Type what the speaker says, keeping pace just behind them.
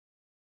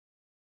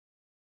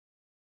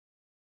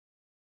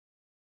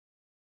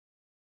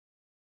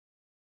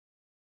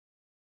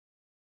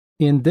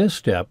In this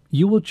step,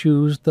 you will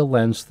choose the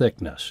lens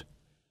thickness.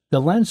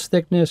 The lens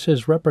thickness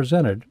is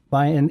represented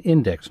by an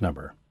index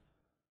number.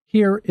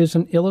 Here is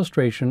an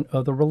illustration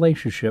of the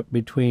relationship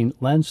between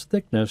lens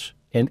thickness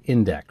and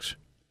index.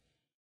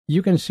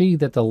 You can see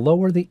that the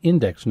lower the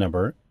index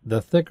number,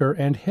 the thicker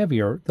and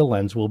heavier the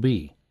lens will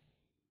be.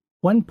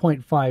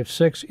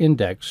 1.56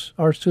 index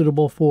are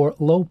suitable for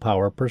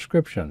low-power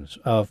prescriptions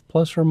of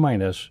plus or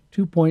minus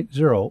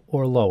 2.0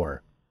 or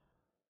lower.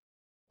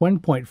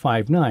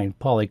 1.59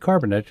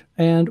 polycarbonate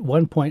and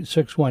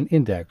 1.61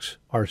 index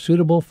are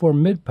suitable for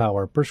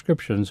mid-power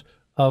prescriptions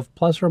of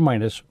plus or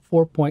minus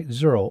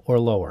 4.0 or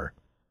lower.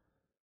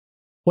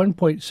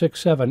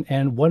 1.67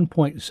 and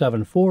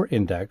 1.74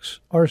 index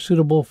are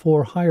suitable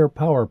for higher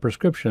power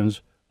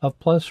prescriptions of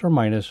plus or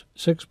minus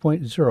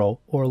 6.0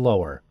 or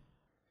lower.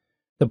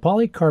 The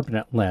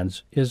polycarbonate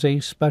lens is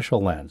a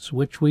special lens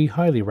which we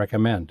highly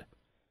recommend.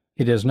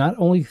 It is not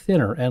only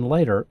thinner and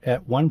lighter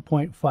at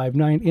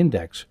 1.59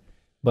 index,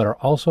 but are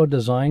also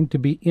designed to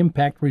be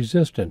impact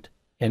resistant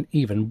and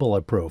even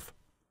bulletproof.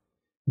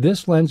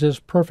 This lens is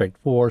perfect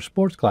for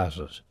sports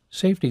glasses,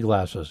 safety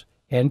glasses,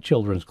 and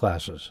children's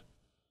glasses.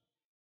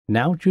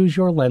 Now choose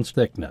your lens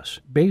thickness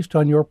based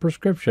on your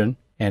prescription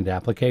and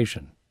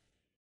application.